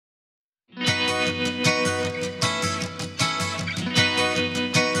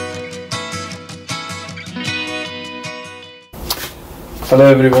Hello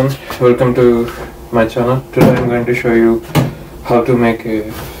everyone, welcome to my channel. Today I'm going to show you how to make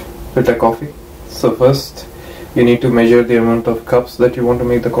a filter coffee. So first you need to measure the amount of cups that you want to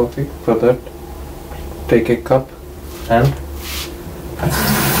make the coffee. For that, take a cup and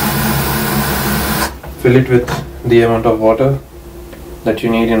fill it with the amount of water that you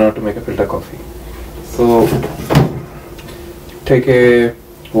need in order to make a filter coffee. So take a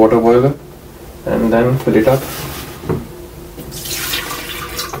water boiler and then fill it up.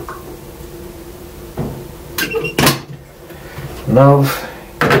 Now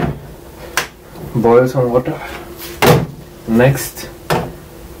boil some water. Next,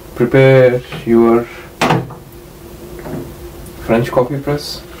 prepare your French coffee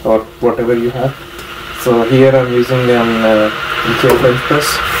press or whatever you have. So here I'm using an IKEA French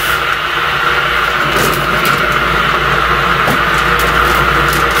press.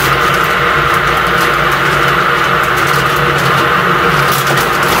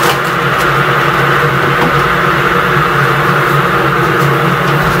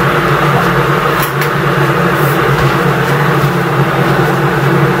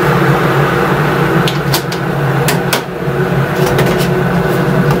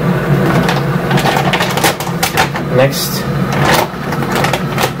 Next,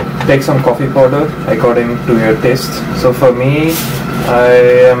 take some coffee powder according to your taste. So for me,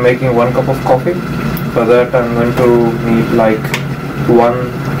 I am making 1 cup of coffee. For that I'm going to need like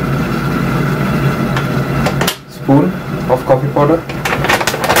 1 spoon of coffee powder.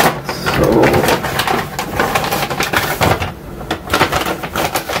 So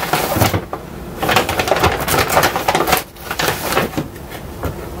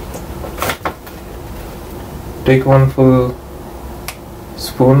take 1 full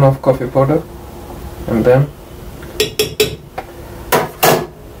spoon of coffee powder and then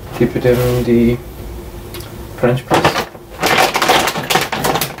keep it in the French press.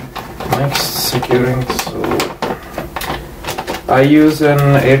 Next, securing. So I use an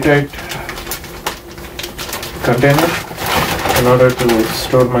airtight container in order to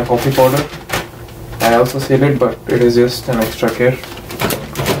store my coffee powder. I also seal it, but it is just an extra care.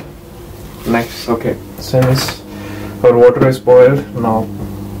 Next, okay, since our water is boiled, now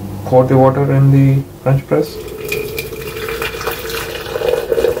pour the water in the French press.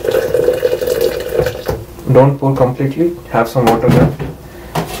 Don't pour completely, have some water left.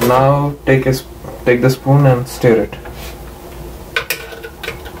 Now take the spoon and stir it.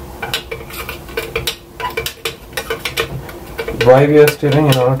 Why we are stirring?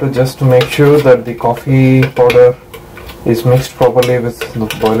 In order to just to make sure that the coffee powder is mixed properly with the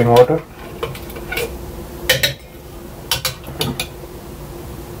boiling water.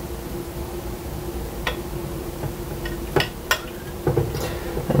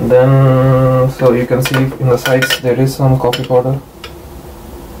 And then, so you can see in the sides there is some coffee powder.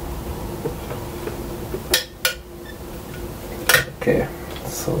 Okay,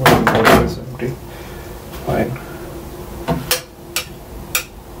 so the bottle is empty. Fine.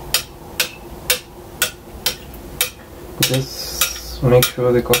 Just make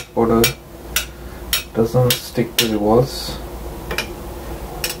sure the coffee powder doesn't stick to the walls.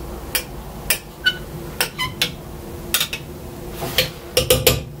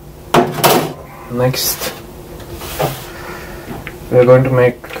 Next, we are going to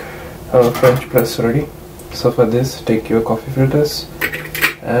make our French press ready. So for this, take your coffee filters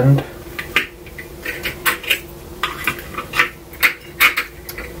and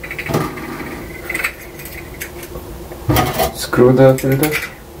screw the filter.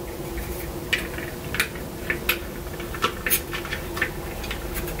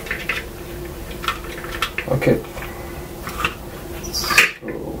 Okay,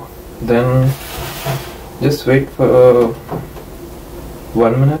 so then just wait for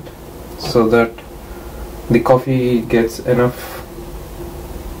 1 minute so that the coffee gets enough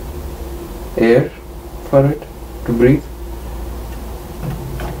air for it to breathe.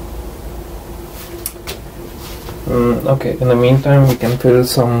 Okay, in the meantime we can fill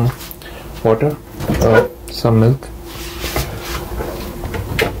some water or some milk.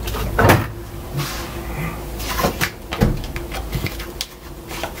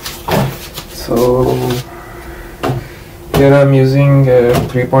 So here I'm using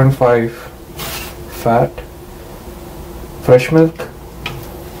 3.5 fat fresh milk.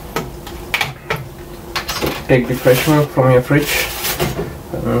 So take the fresh milk from your fridge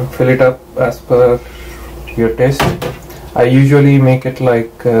and fill it up as per your taste. I usually make it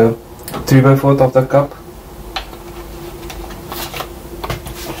like 3/4 of the cup.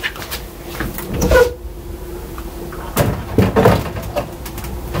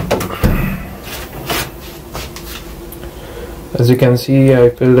 As you can see, I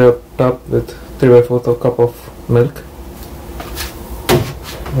filled a tub with 3/4 cup of milk.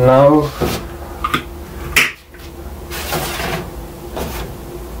 Now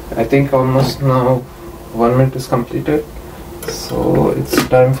I think almost now 1 minute is completed, so it's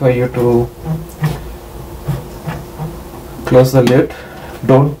time for you to close the lid.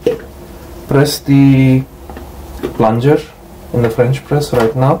 Don't press the plunger in the French press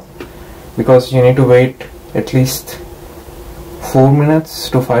right now, because you need to wait at least 4 minutes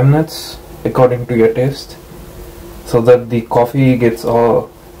to 5 minutes according to your taste, so that the coffee gets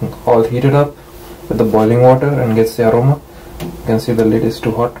all heated up with the boiling water and gets the aroma. You can see the lid is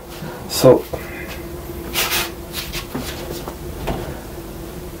too hot. So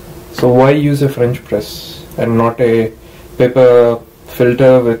why use a French press and not a paper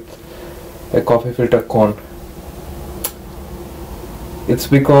filter with a coffee filter cone? It's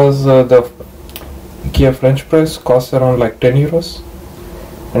because the IKEA French press costs around like 10 euros,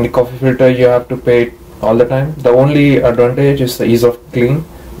 and the coffee filter you have to pay it all the time. The only advantage is the ease of clean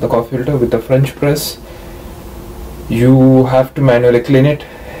the coffee filter. With the French press, you have to manually clean it.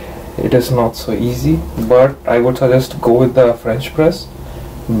 It is not so easy, but I would suggest go with the French press,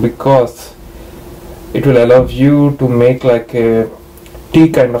 because it will allow you to make like a tea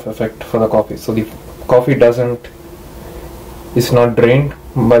kind of effect for the coffee. So the coffee is not drained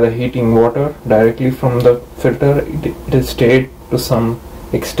by the heating water directly from the filter. It is stayed to some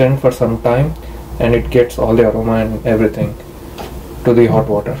extent for some time, and it gets all the aroma and everything to the hot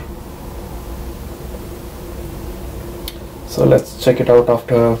water. So let's check it out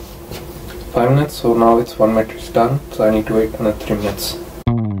after 5 minutes. So now it's 1 minute is done, so I need to wait another 3 minutes.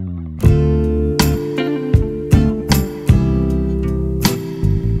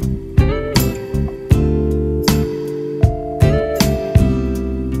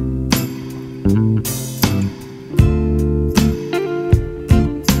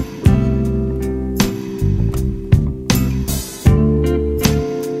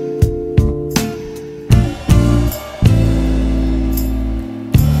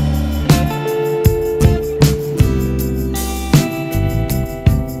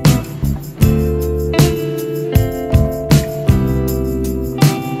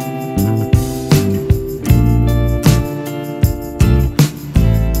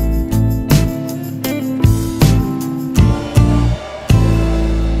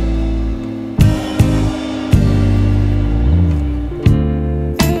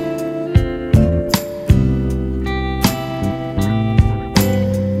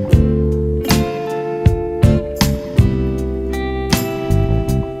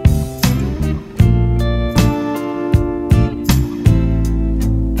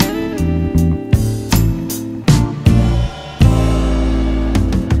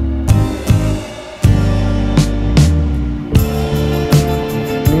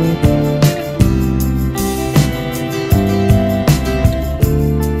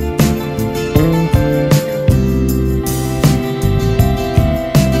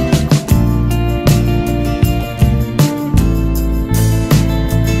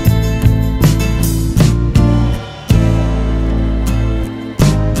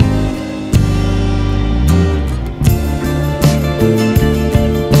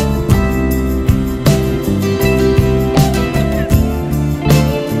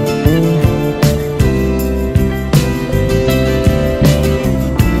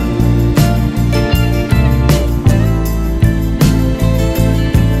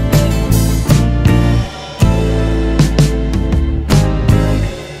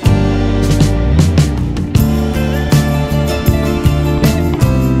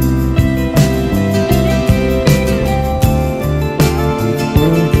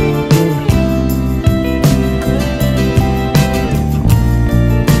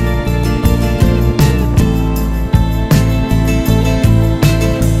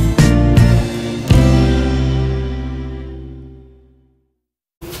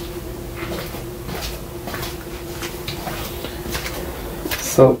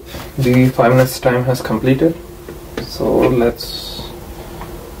 So the 5 minutes time has completed, so let's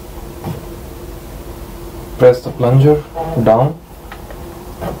press the plunger down.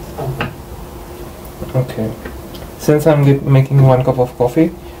 Okay, since I'm making 1 cup of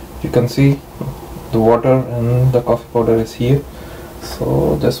coffee, you can see the water and the coffee powder is here.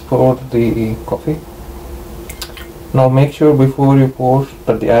 So just pour the coffee. Now make sure before you pour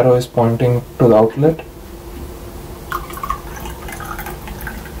that the arrow is pointing to the outlet.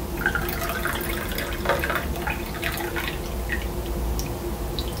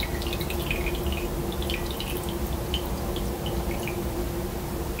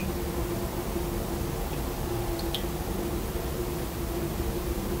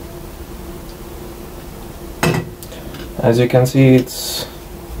 As you can see, it's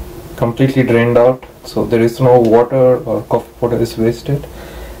completely drained out, so there is no water or coffee powder is wasted,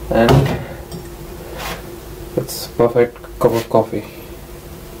 and it's perfect cup of coffee.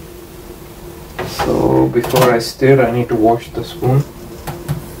 So before I stir, I need to wash the spoon.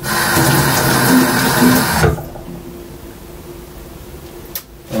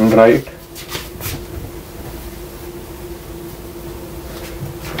 And dry it.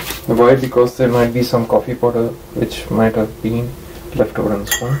 Why? Because there might be some coffee powder which might have been left over in the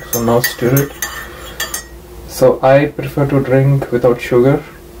spoon. So now stir it. So I prefer to drink without sugar,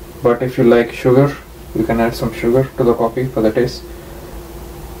 but if you like sugar, you can add some sugar to the coffee for the taste.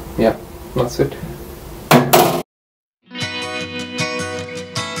 Yeah, that's it.